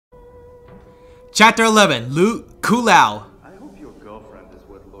Chapter 11, Kulao. I hope your girlfriend is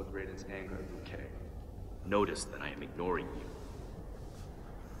worth Lord Raiden's anger, Liu Kang. Notice that I am ignoring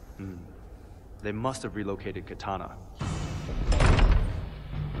you. They must have relocated Katana.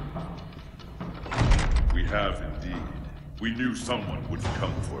 We have indeed. We knew someone would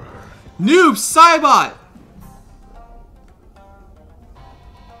come for her. Noob Saibot!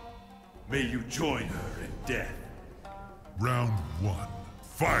 May you join her in death. Round 1.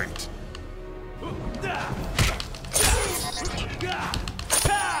 Fight!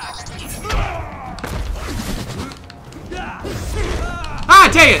 Ah,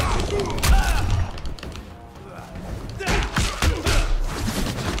 dang it!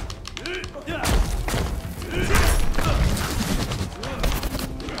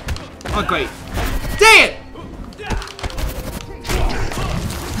 Oh, great. Dang it!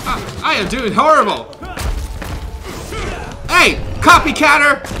 I am doing horrible! Hey,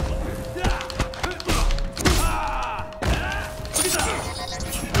 copycatter!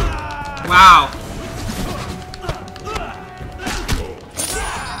 Wow.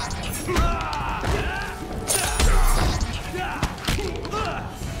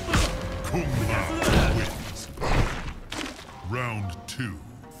 Kombat wins. Round 2.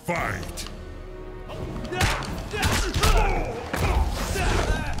 Fight!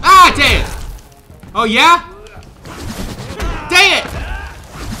 Ah, dang it! Oh, yeah? Dang it!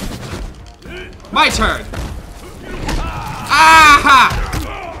 My turn. Aha!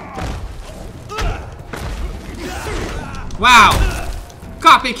 Wow.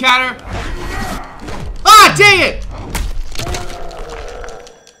 Copycatter. Ah, dang it!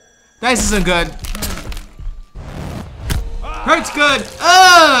 This isn't good. Hurts good.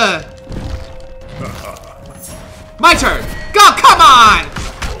 My turn. Go, come on!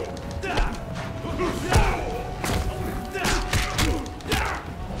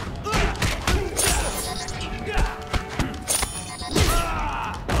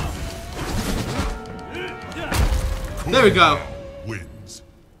 There we go. Wins.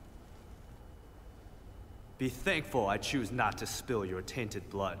 Be thankful I choose not to spill your tainted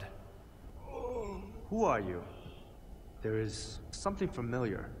blood. Who are you? There is something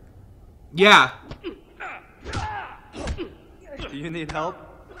familiar. Yeah. Do you need help?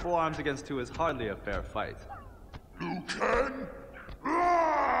 4 arms against 2 is hardly a fair fight. Liu Kang?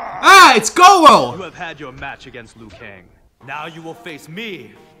 Ah, it's Goro! You have had your match against Liu Kang. Now you will face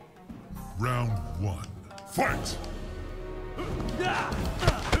me! Round 1. Fight!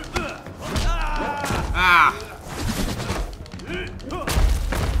 Ah.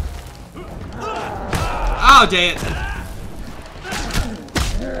 Oh, dang it.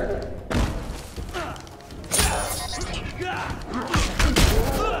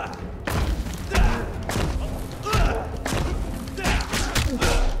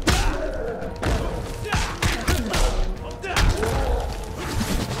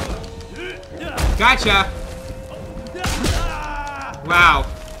 Gotcha. Wow.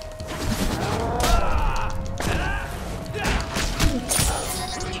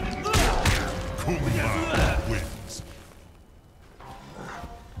 Kombat wins.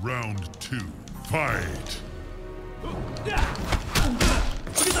 Round 2. Fight!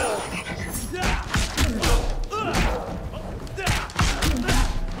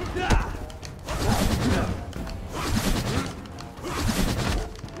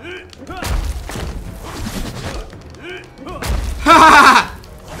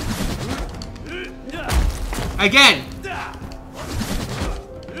 Again.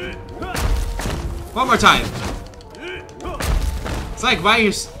 One more time. It's like, why are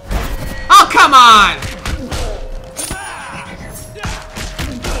you... Oh, come on!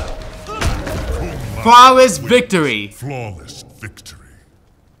 Flawless victory. Flawless victory.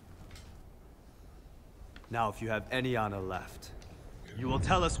 Now if you have any honor left, you will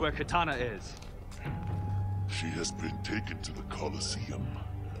tell us where Katana is. She has been taken to the Colosseum,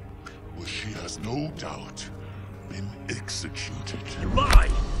 where she has no doubt been executed. You lie!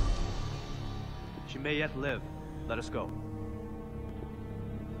 She may yet live. Let us go.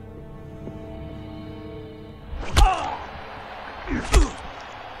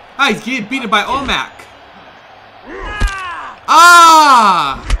 Ah, he's getting beaten by Omak.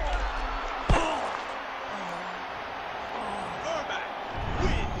 Ah!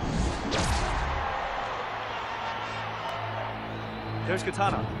 There's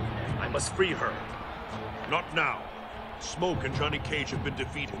Katana. I must free her. Not now. Smoke and Johnny Cage have been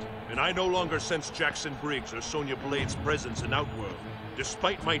defeated, and I no longer sense Jackson Briggs or Sonya Blade's presence in Outworld.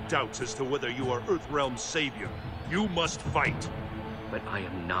 Despite my doubts as to whether you are Earthrealm's savior, you must fight. But I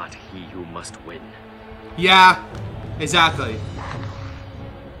am not he who must win. Yeah, exactly.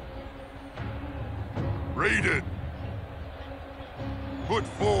 Raiden! Put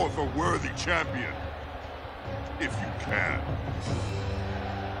forth a worthy champion, if you can.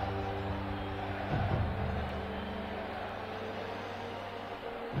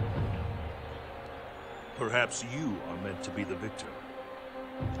 Perhaps you are meant to be the victor.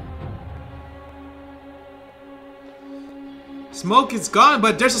 Smoke is gone,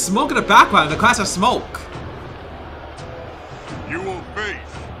 but there's a smoke in the background. The class of smoke. You will face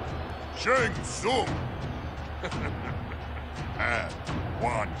Shang Tsung and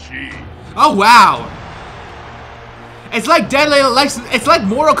Quan Chi. Oh wow! It's like Deadly Alliance. It's like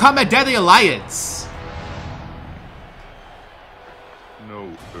Mortal Kombat Deadly Alliance.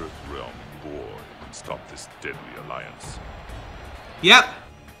 No Earthrealm board can stop this deadly alliance. Yep.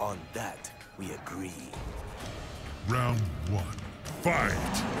 On that, we agree. Round 1. Fight!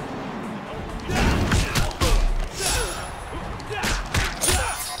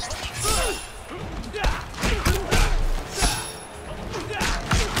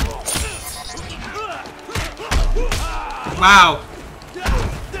 Wow.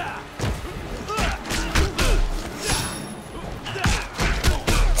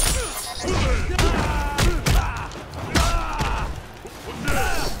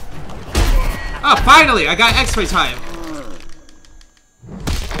 Oh, finally! I got X-ray time.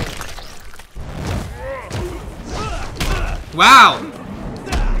 Wow.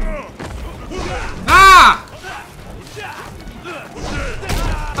 Ah!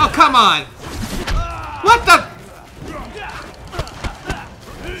 Oh, come on. What the?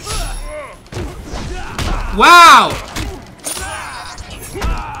 Wow!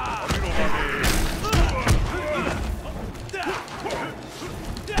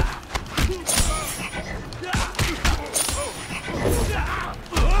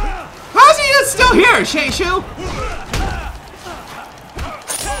 How's he still here, Shang Shu?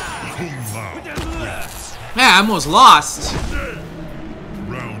 Yeah, I almost lost.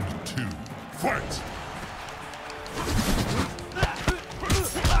 Round 2. Fight!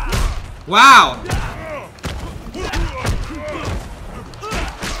 Wow.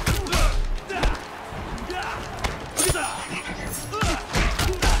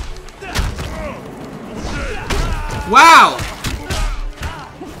 Wow.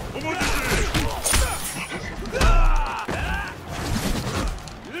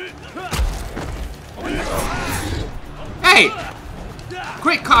 Hey!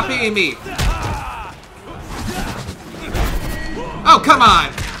 Quit copying me. Oh, come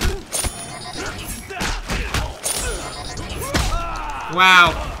on.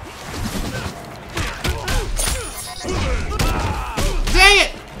 Wow. Dang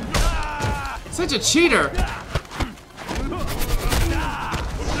it! Such a cheater.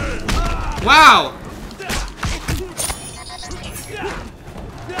 Wow.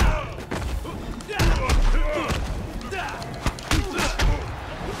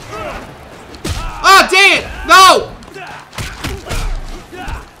 Oh, dang it! No!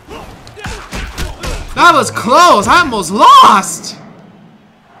 That was close. I almost lost.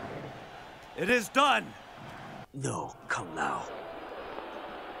 It is done! No, Kung Lao.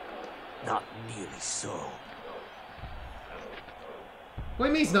 Not nearly so. What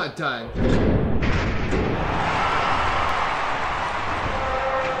do you mean it's not done?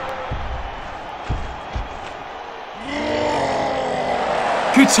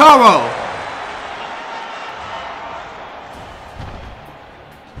 Kitaro!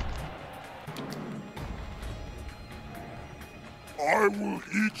 I will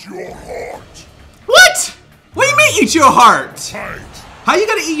eat your heart. What? What do you mean eat your heart? Fight! How you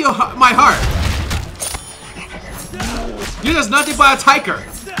gonna eat your my heart? You're just nothing but a tiger.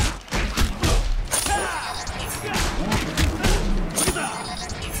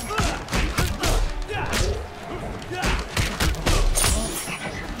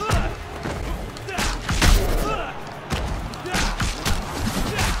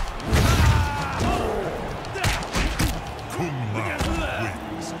 Kung Lao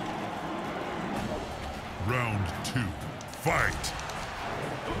wins. Round 2. Fight!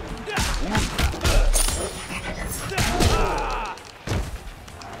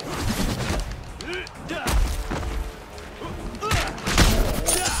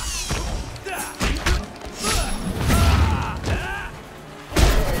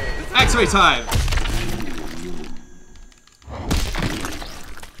 X-ray time.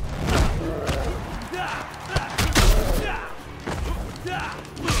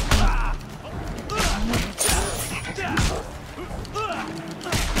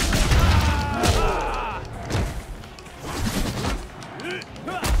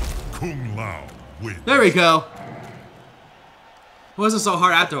 Kung Lao wins. There we go. Wasn't so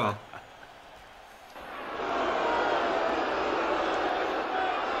hard after all.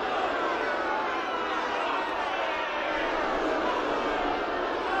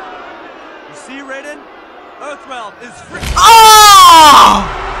 Earthrealm is free. Oh!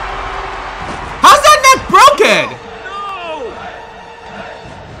 How's that neck broken? No!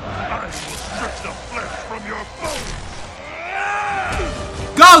 I will strip the flesh from your bones!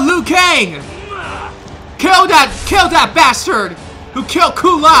 Go, Liu Kang! Kill that bastard who killed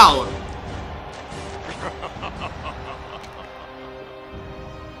Kung Lao!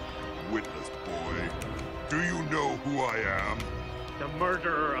 Witness, boy. Do you know who I am? The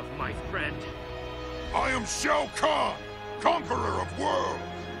murderer of my friend. I am Shao Kahn, conqueror of worlds.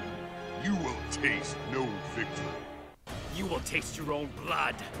 You will taste no victory. You will taste your own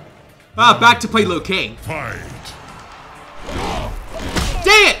blood. Ah, back to play Liu Kang. Fight!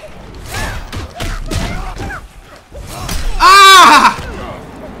 Dang it! Ah!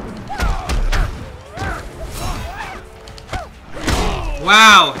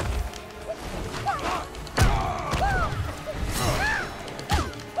 Wow.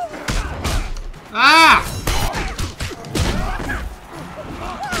 Ah!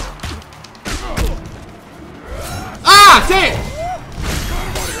 Ah, dang it!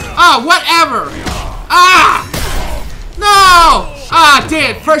 Ah, whatever! Ah! No! Ah,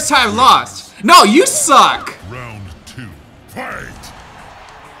 damn, first time lost. No, you suck! Round 2. Fight!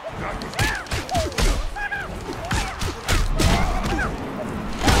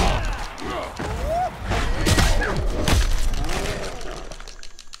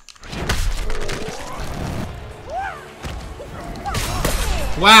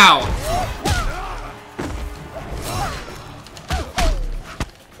 Wow.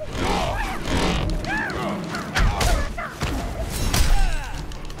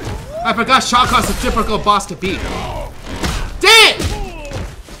 I forgot Shao Kahn's a difficult boss to beat. Dang it!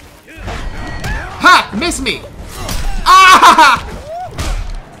 Ha! Miss me! Ah!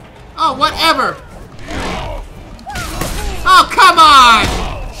 Oh, whatever. Oh, come on!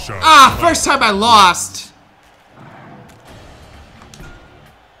 Ah, first time I lost.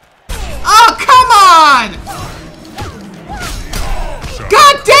 Oh, come on!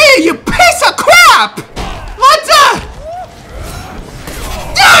 God dang it, you piece of crap! What the?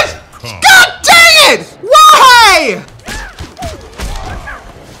 God dang it! Why?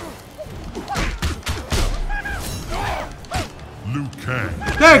 Liu Kang.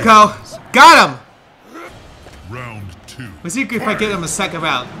 There you go. Got him. Round 2. Let's see if I get him a second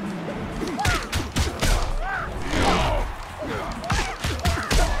round.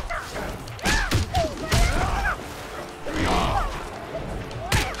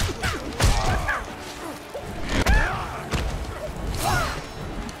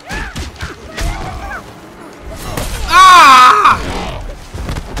 Ah!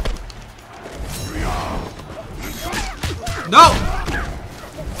 No!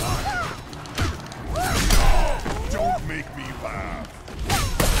 Don't make me laugh.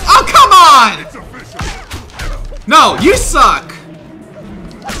 Oh, come on! It's official. No, you suck!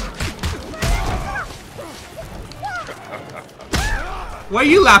 What are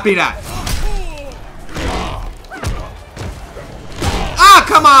you laughing at? Ah,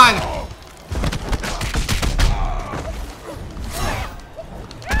 come on!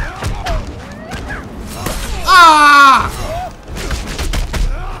 Ah!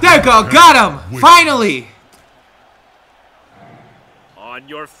 There you go, got him! Finally! On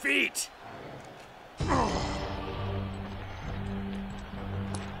your feet!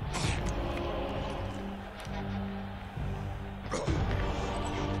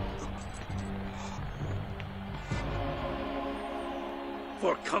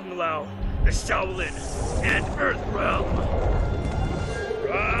 For Kung Lao, the Shaolin, and Earthrealm.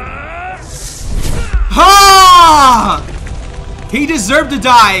 Ha! He deserved to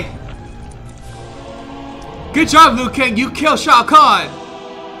die. Good job, Liu Kang. You killed Shao Kahn.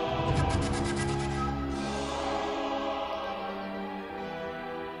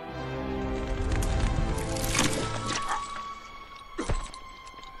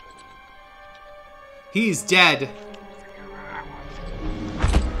 He's dead.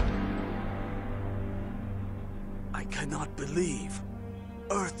 I cannot believe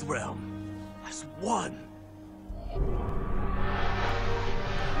Earthrealm has won.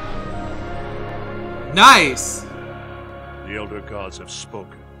 Nice. The Elder Gods have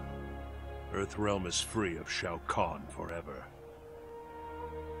spoken. Earthrealm is free of Shao Kahn forever.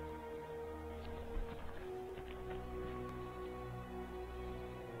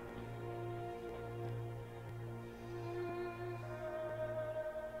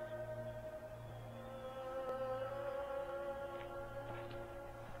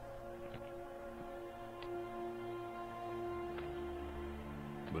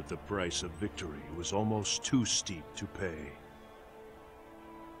 But the price of victory was almost too steep to pay.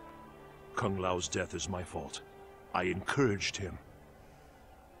 Kung Lao's death is my fault. I encouraged him.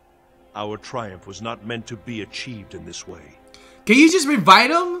 Our triumph was not meant to be achieved in this way. Can you just revive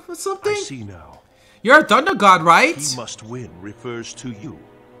him or something? I see now. You're a thunder god, right? He must win refers to you.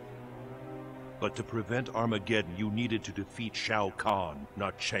 But to prevent Armageddon, you needed to defeat Shao Kahn,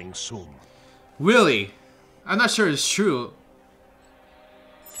 not Shang Tsung. Really? I'm not sure it's true.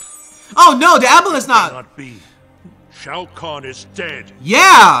 Oh no, the amulet's not. Cannot be. Shao Kahn is dead.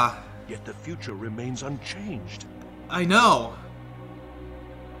 Yeah, Yet the future remains unchanged. I know.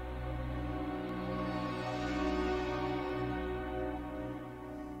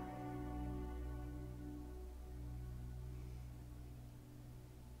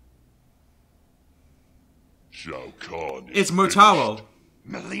 Shao Kahn is It's Murtaro. finished.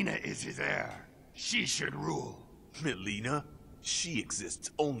 Melina is his heir. She should rule. Melina? She exists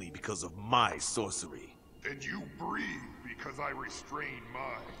only because of my sorcery. And you breathe because I restrain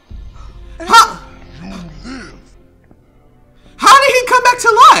mine. How? You live. How did he come back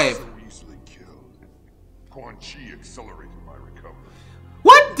to life? So easily killed. Quan Chi accelerated my recovery.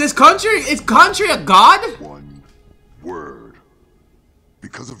 What? This country is country a god? One word.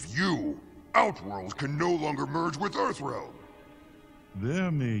 Because of you, Outworld can no longer merge with Earthrealm.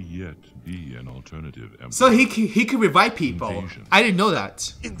 There may yet be an alternative emperor. So he can revive people. Invasion. I didn't know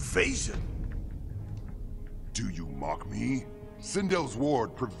that. Invasion? Do you mock me? Sindel's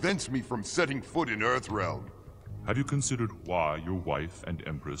ward prevents me from setting foot in Earthrealm. Have you considered why your wife and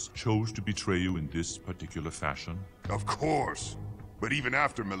Empress chose to betray you in this particular fashion? Of course. But even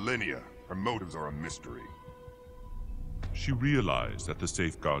after millennia, her motives are a mystery. She realized that the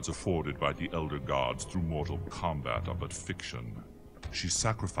safeguards afforded by the Elder Gods through mortal combat are but fiction. She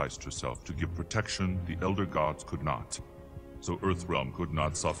sacrificed herself to give protection the Elder Gods could not, so Earthrealm could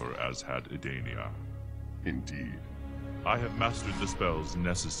not suffer as had Edenia. Indeed. I have mastered the spells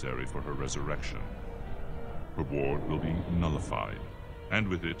necessary for her resurrection. Her ward will be nullified, and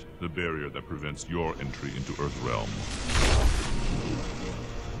with it, the barrier that prevents your entry into Earthrealm.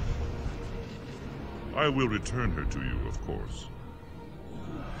 I will return her to you, of course.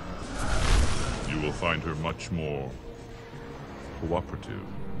 You will find her much more cooperative.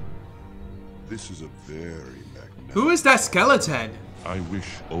 This is a very magnificent... Who is that skeleton? I wish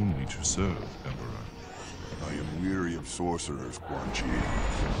only to serve, Emperor. I am weary of sorcerers, Quan Chi.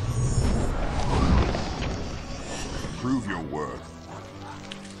 Prove your worth.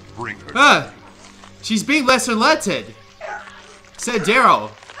 Bring her. Huh. She's being lesser letted. Said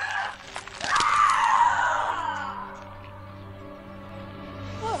Daryl.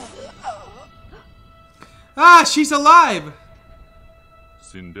 Ah, she's alive.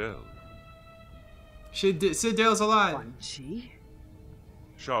 Sindel. Sindel's alive. Quan Chi?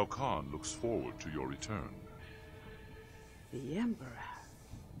 Shao Kahn looks forward to your return. The Emperor?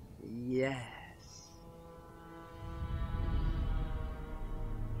 Yes.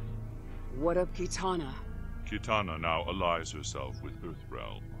 What of Kitana? Kitana now allies herself with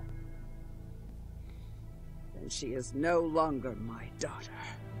Earthrealm. Then she is no longer my daughter.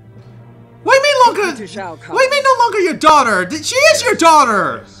 What do you mean longer? To Shao Kahn. What do you mean no longer your daughter? She is your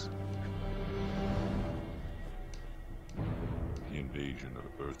daughter. The invasion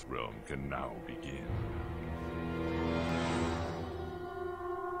of Earthrealm can now begin.